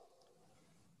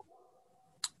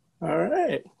All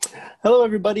right. Hello,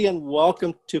 everybody, and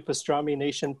welcome to Pastrami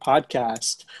Nation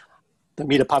podcast, the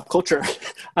meat of pop culture.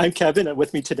 I'm Kevin, and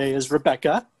with me today is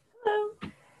Rebecca.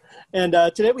 Hello. And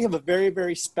today we have a very,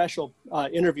 very special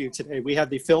interview today. We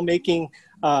have the filmmaking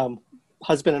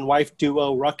husband and wife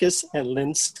duo Ruckus and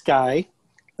Lane Skye,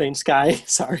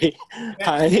 sorry.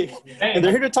 Hi. And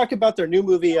they're here to talk about their new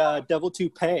movie, Devil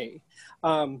to Pay.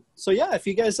 If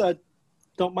you guys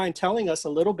don't mind telling us a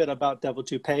little bit about Devil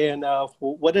to Pay and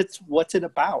what's it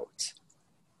about?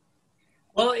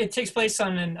 Well, it takes place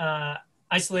on an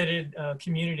isolated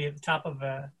community at the top of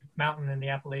a mountain in the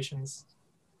Appalachians,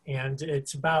 and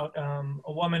it's about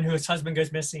a woman whose husband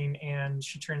goes missing, and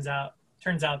she turns out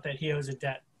that he owes a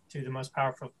debt to the most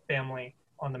powerful family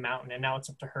on the mountain, and now it's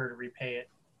up to her to repay it.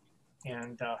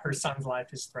 And her son's life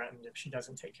is threatened if she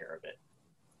doesn't take care of it,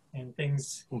 and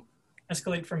things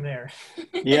escalate from there.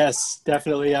 Yes,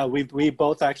 definitely. We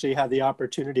both actually had the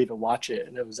opportunity to watch it,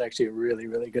 and it was actually a really,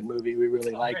 really good movie. We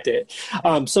really liked it.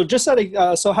 So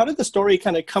how did the story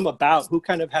kind of come about? Who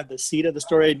kind of had the seed of the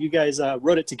story? And you guys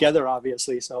wrote it together,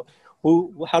 obviously. So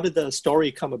how did the story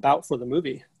come about for the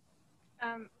movie?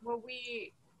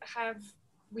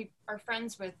 We are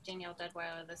friends with Danielle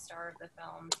Deadwyler, the star of the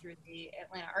film, through the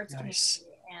Atlanta Arts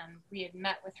Community, and we had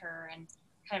met with her and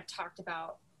kind of talked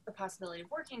about the possibility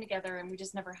of working together, and we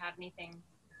just never had anything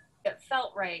that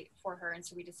felt right for her, and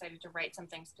so we decided to write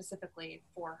something specifically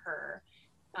for her.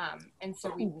 And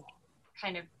so we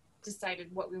kind of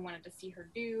decided what we wanted to see her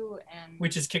do, and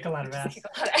which is kick a lot of ass.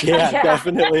 Yeah,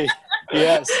 definitely.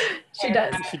 Yes, she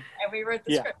does. And we wrote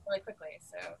the script really quickly.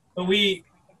 But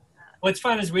what's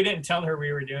fun is we didn't tell her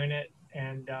we were doing it,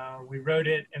 and we wrote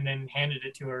it and then handed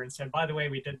it to her and said, "By the way,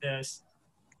 we did this,"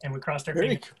 and we crossed our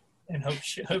fingers and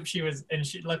hope she was, and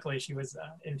luckily she was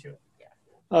into it. Yeah.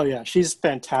 Oh yeah, she's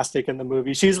fantastic in the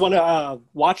movie. She's one of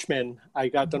Watchmen. I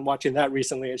got done watching that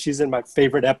recently, and she's in my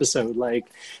favorite episode.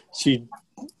 Like, she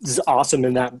is awesome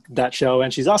in that show,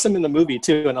 and she's awesome in the movie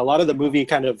too. And a lot of the movie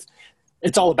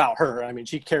it's all about her. I mean,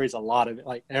 she carries a lot of it,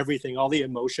 like everything, all the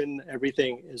emotion,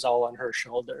 everything is all on her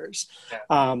shoulders.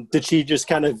 Yeah. Did she just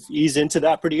kind of ease into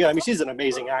that pretty good? I mean, she's an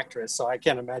amazing actress, so I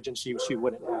can't imagine she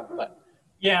wouldn't have. But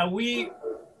yeah,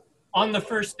 on the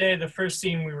first day, the first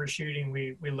scene we were shooting,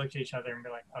 we looked at each other and be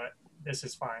like, "Oh, this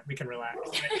is fine. We can relax."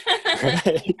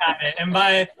 Right? And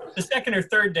by the second or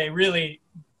third day, really,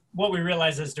 what we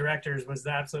realized as directors was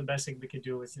the absolute best thing we could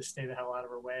do was just stay the hell out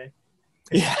of her way.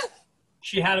 Yeah.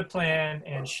 She had a plan,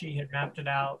 and she had mapped it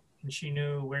out, and she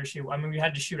knew where we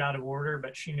had to shoot out of order,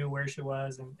 but she knew where she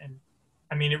was. And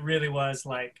I mean, it really was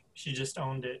like she just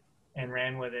owned it and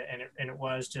ran with it. And it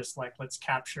was just like, let's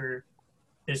capture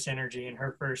this energy. And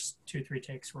her first 2-3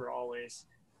 takes were always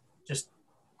just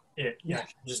it. Yeah.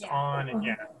 On. And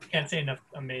can't say enough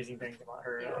amazing things about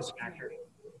her as an actor.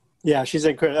 Yeah, she's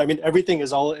incredible. I mean, everything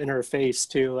is all in her face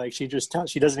too. Like, she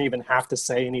doesn't even have to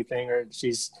say anything, or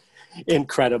she's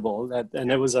incredible.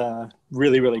 And it was a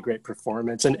really, really great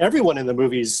performance, and everyone in the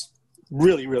movie's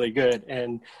really, really good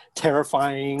and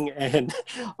terrifying and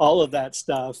all of that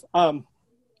stuff.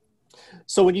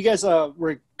 So when you guys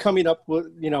were coming up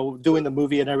with, doing the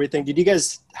movie and everything, did you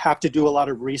guys have to do a lot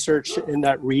of research in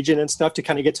that region and stuff to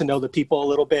kind of get to know the people a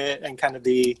little bit and kind of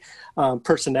the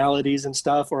personalities and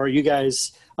stuff? Or are you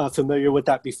guys familiar with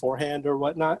that beforehand or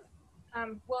whatnot?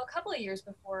 Well, a couple of years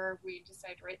before we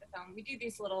decided to write the film, we do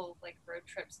these little road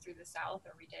trips through the South,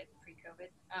 or we did pre-COVID,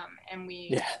 and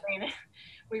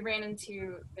we ran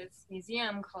into this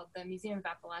museum called the Museum of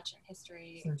Appalachian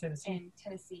History in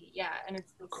Tennessee. Yeah, and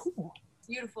it's this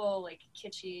beautiful,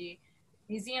 kitschy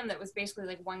museum that was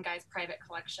basically one guy's private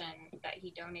collection that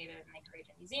he donated, and they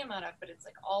created a museum out of. But it's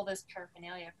all this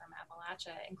paraphernalia from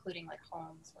Appalachia, including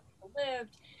homes where people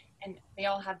lived. And they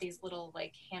all have these little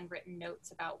handwritten notes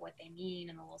about what they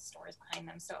mean and the little stories behind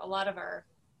them. So a lot of our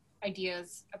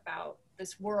ideas about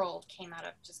this world came out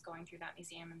of just going through that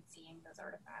museum and seeing those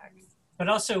artifacts. But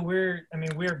also we're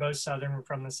both Southern, we're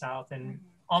from the South, and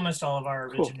almost all of our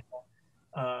original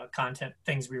content,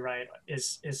 things we write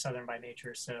is Southern by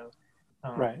nature. So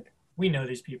we know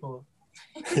these people.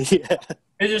 Yeah.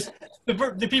 It's just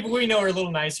the people we know are a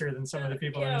little nicer than some of the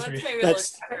people in this region.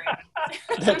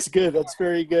 That's good. That's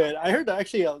very good. I heard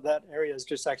actually that area is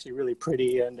just actually really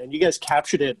pretty, and you guys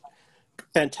captured it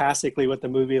fantastically with the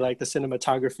movie, like the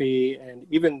cinematography and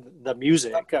even the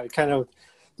music.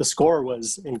 The score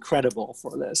was incredible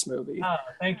for this movie. Oh,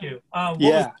 thank you. What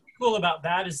was cool about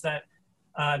that is that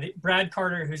Brad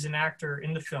Carter, who's an actor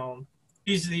in the film,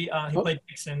 he played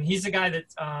Dixon. He's the guy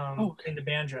that's in the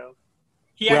banjo.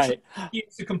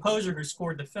 He's the composer who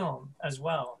scored the film as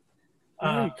well.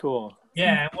 Very cool.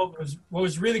 Yeah, and what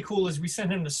was really cool is we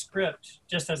sent him the script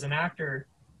just as an actor,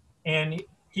 and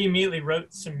he immediately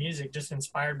wrote some music just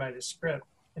inspired by the script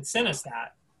and sent us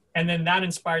that. And then that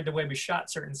inspired the way we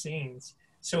shot certain scenes.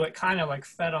 So it kind of like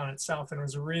fed on itself, and it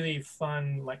was a really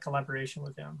fun like collaboration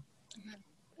with him.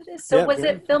 So was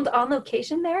it filmed on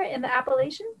location there in the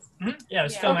Appalachians? Mm-hmm. Yeah, it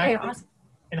was filmed awesome.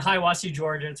 in Hiawassee,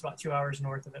 Georgia. It's about 2 hours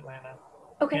north of Atlanta.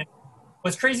 Okay. And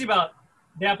what's crazy about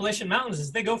the Appalachian Mountains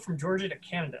is they go from Georgia to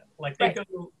Canada. Like they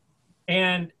go,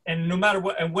 and no matter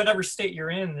what, and whatever state you're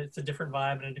in, it's a different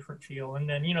vibe and a different feel. And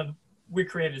then, you know, we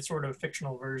created sort of a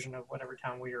fictional version of whatever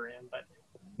town we were in, but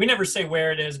we never say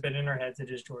where it is, but in our heads it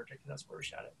is Georgia because that's where we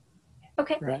shot it.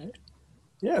 Okay. Right.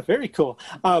 Yeah, very cool.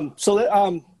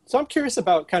 So I'm curious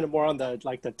about kind of more on the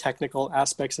like the technical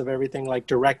aspects of everything, like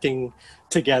directing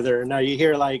together. Now you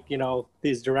hear like, you know,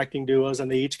 these directing duos,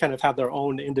 and they each kind of have their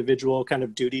own individual kind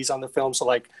of duties on the film. So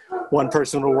like one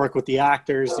person will work with the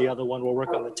actors, the other one will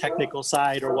work on the technical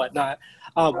side or whatnot.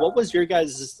 What was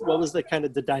the kind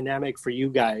of the dynamic for you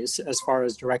guys as far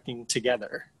as directing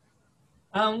together?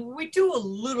 We do a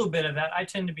little bit of that. I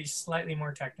tend to be slightly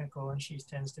more technical, and she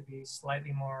tends to be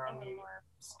slightly more on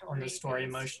the story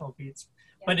emotional beats.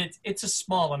 Yeah. But it's a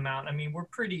small amount. I mean, we're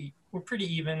pretty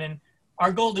even, and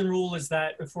our golden rule is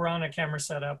that if we're on a camera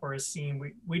setup or a scene,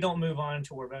 we don't move on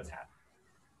until we're both happy.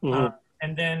 Mm-hmm.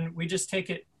 And then we just take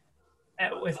it.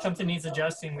 If something needs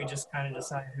adjusting, we just kind of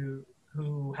decide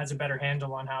who has a better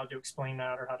handle on how to explain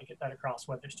that or how to get that across,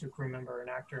 whether it's to a crew member or an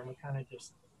actor, and we kind of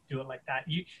just do it like that.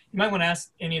 You might want to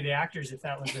ask any of the actors if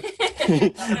that was a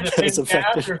thing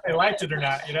after, if they liked it or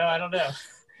not. You know, I don't know.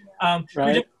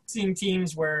 We've just seen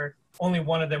teams where only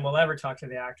one of them will ever talk to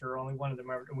the actor, or only one of them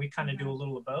ever. And we kind of do a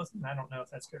little of both, and I don't know if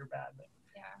that's good or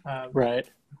bad. But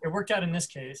it worked out in this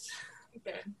case.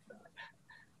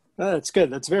 That's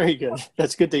good. That's very good.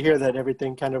 That's good to hear that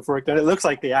everything kind of worked out. It looks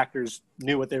like the actors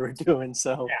knew what they were doing,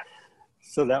 so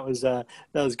that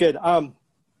was good.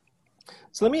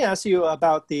 So let me ask you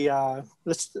about the.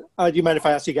 Do you mind if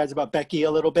I ask you guys about Becky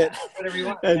a little bit? Whatever you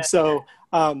want. And so,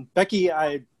 Becky,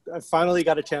 I finally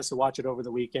got a chance to watch it over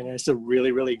the weekend, and it's a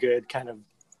really, really good kind of.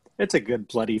 It's a good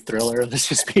bloody thriller. Let's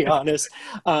just be honest.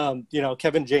 You know,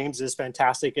 Kevin James is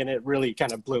fantastic, and it really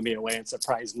kind of blew me away and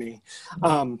surprised me.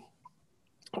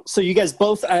 So you guys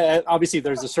both, obviously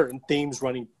there's a certain themes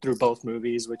running through both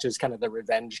movies, which is kind of the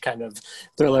revenge kind of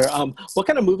thriller. What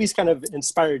kind of movies kind of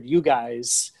inspired you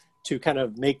guys to kind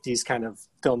of make these kind of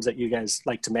films that you guys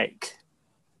like to make?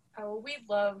 Oh, we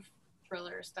love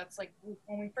thrillers. That's like,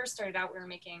 when we first started out, we were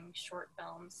making short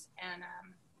films, and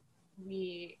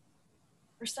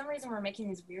for some reason, we're making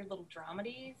these weird little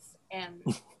dramedies. And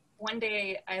one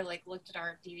day I like looked at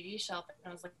our DVD shelf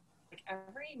and I was like,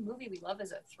 every movie we love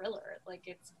is a thriller. Like,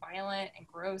 it's violent and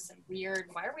gross and weird.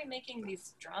 Why are we making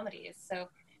these dramedies? So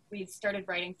we started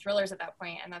writing thrillers at that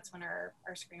point, and that's when our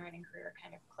screenwriting career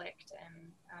kind of clicked,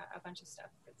 and a bunch of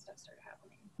good stuff started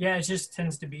happening. Yeah, it just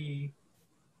tends to be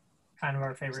kind of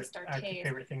our favorite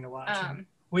thing to watch.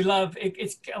 We love it.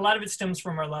 It's a lot of it stems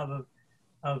from our love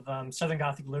of Southern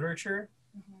Gothic literature,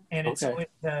 and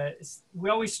we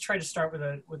always try to start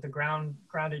with the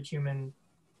grounded human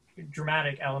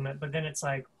dramatic element, but then it's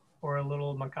like or a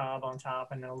little macabre on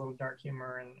top, and then a little dark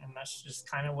humor, and that's just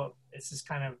kind of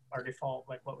our default,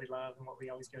 like what we love and what we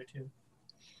always go to.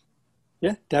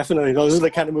 Yeah, definitely. Those are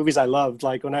the kind of movies I loved.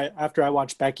 Like after I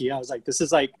watched Becky, I was like, this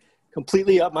is like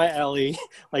completely up my alley,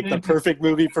 like the perfect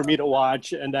movie for me to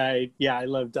watch. And I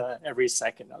loved every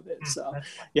second of it. So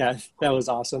yeah, that was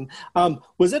awesome.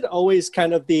 Was it always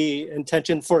kind of the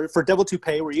intention for Devil to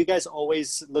Pay? Were you guys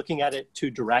always looking at it to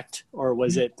direct, or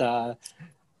was it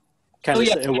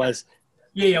it was?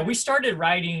 Yeah. We started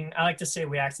writing. I like to say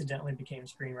we accidentally became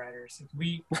screenwriters.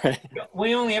 We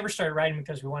only ever started writing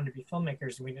because we wanted to be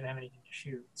filmmakers and we didn't have anything to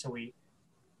shoot. So we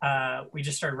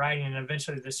just started writing, and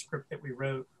eventually the script that we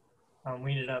wrote,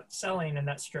 we ended up selling, and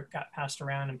that script got passed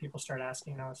around, and people started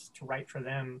asking us to write for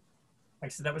them. Like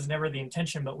I said, that was never the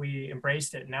intention, but we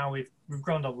embraced it. Now we've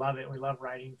grown to love it. We love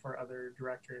writing for other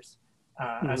directors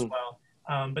as well.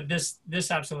 But this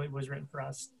absolutely was written for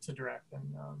us to direct,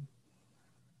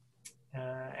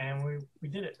 and we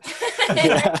did it.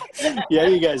 Yeah,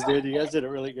 you guys did. You guys did a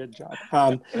really good job.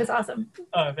 It was awesome.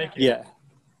 Oh, thank you. Yeah,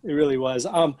 it really was.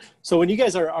 So when you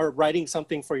guys are writing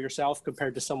something for yourself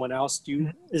compared to someone else,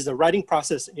 is the writing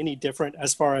process any different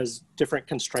as far as different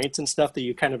constraints and stuff that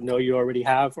you kind of know you already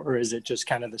have, or is it just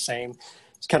kind of the same?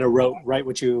 Just kind of write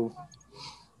what you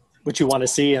want to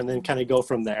see and then kind of go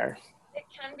from there? It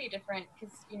can be different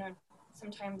because,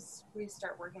 sometimes we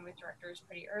start working with directors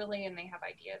pretty early and they have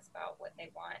ideas about what they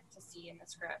want to see in the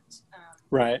script.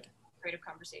 Right. Creative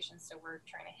conversations. So we're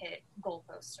trying to hit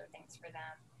goalposts or things for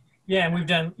them. Yeah, and we've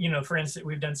done, for instance,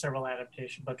 we've done several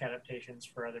book adaptations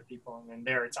for other people, and then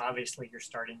there it's obviously you're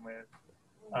starting with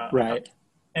right.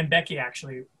 And Becky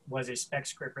actually was a spec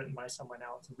script written by someone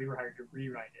else, and we were hired to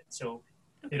rewrite it. So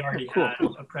it already had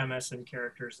a premise and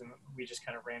characters, and we just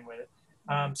kind of ran with it.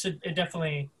 So it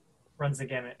definitely runs the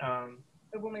gamut.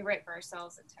 But when we write for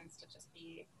ourselves, it tends to just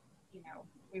be,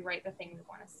 we write the thing we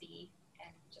want to see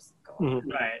and just go on.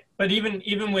 Right. But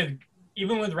even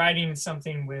with writing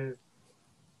something with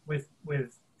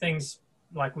things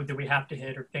like that we have to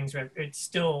hit or things, it's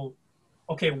still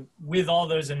okay. With all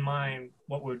those in mind,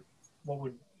 what would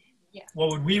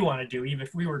we want to do, even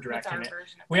if we were directing it?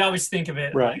 We always think of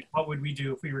it like, what would we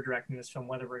do if we were directing this film,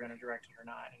 whether we're going to direct it or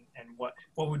not, and what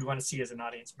would we want to see as an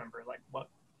audience member? Like, what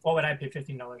would I pay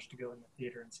 $15 to go in the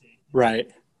theater and see?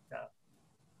 Right. Yeah.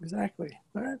 Exactly.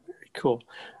 All right. Very cool.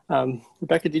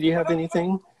 Rebecca, did you have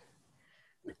anything?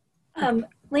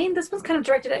 Lane, this was kind of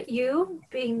directed at you,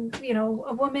 being,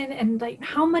 a woman, and like,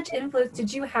 how much influence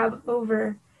did you have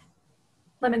over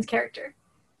Lemon's character?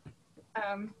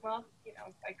 Well,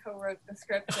 I co-wrote the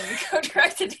script and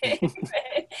co-directed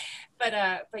it,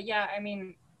 but yeah, I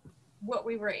mean, what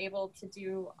we were able to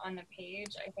do on the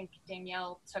page, I think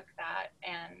Danielle took that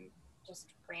and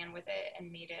just ran with it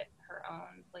and made it her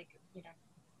own. Like,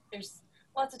 there's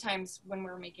lots of times when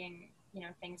we're making,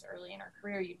 things early in our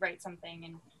career, you'd write something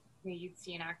and you'd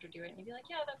see an actor do it and you'd be like,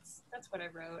 yeah, that's what I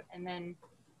wrote. And then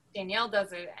Danielle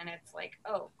does it and it's like,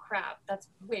 oh crap, that's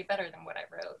way better than what I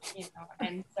wrote,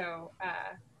 And so,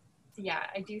 yeah,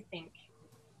 I do think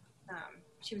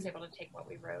she was able to take what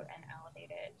we wrote and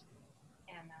elevate it.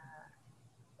 And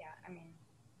yeah, I mean,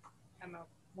 I'm a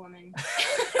woman.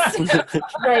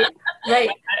 Right.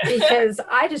 Because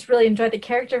I just really enjoyed the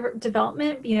character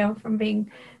development, from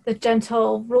being the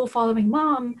gentle, rule-following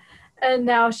mom, and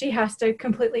now she has to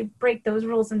completely break those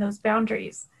rules and those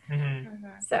boundaries.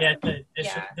 So, yeah, the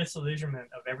disillusionment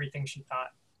of everything she thought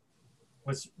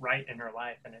was right in her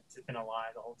life, and it's been a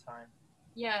lie the whole time.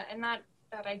 Yeah, and that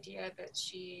idea that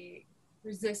she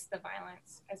resists the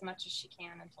violence as much as she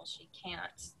can until she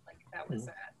can't, like that was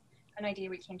an idea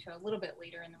we came to a little bit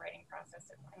later in the writing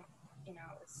process. It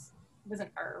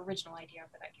wasn't our original idea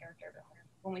for that character, but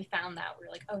when we found that, we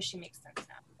were like, oh, she makes sense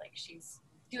now. Like, she's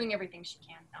doing everything she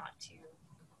can not to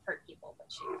hurt people, but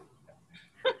she...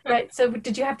 Right. So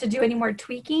did you have to do any more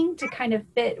tweaking to kind of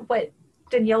fit what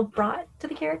Danielle brought to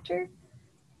the character?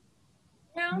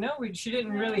 No, she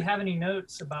didn't really have any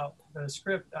notes about the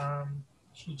script.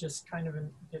 She just kind of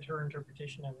did her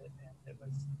interpretation of it, and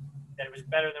it was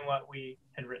better than what we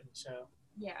had written. So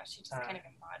yeah, she just kind of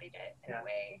embodied it in a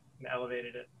way. And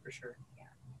elevated it for sure.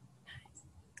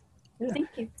 Yeah. Thank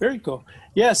you. Very cool.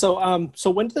 Yeah. So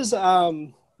when does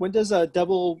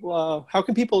Devil? How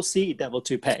can people see Devil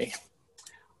to Pay?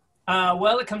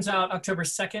 Well, it comes out October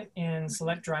 2nd in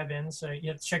select drive-ins, so you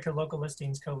have to check your local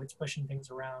listings. COVID's pushing things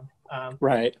around.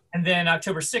 Right. And then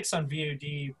October 6th on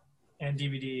VOD and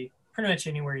DVD, pretty much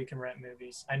anywhere you can rent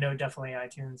movies. I know definitely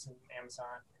iTunes and Amazon.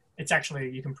 It's actually,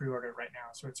 you can pre-order it right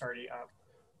now, so it's already up.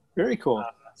 Very cool.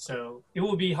 So it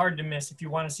will be hard to miss. If you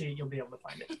want to see it, you'll be able to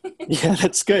find it. Yeah,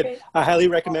 that's good. I highly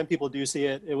recommend people do see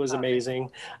it. It was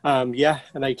amazing. Yeah,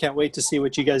 and I can't wait to see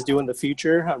what you guys do in the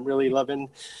future. I'm really loving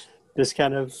this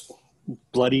kind of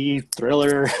bloody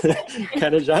thriller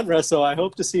kind of genre, so I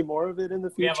hope to see more of it in the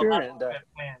future. And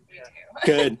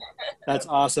good. That's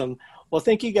awesome. Well,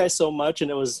 thank you guys so much,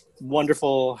 and it was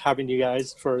wonderful having you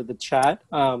guys for the chat.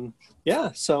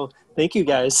 Yeah, so thank you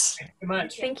guys. Thank you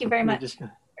much. Thank you very much.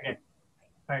 Okay.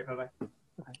 All right, bye-bye.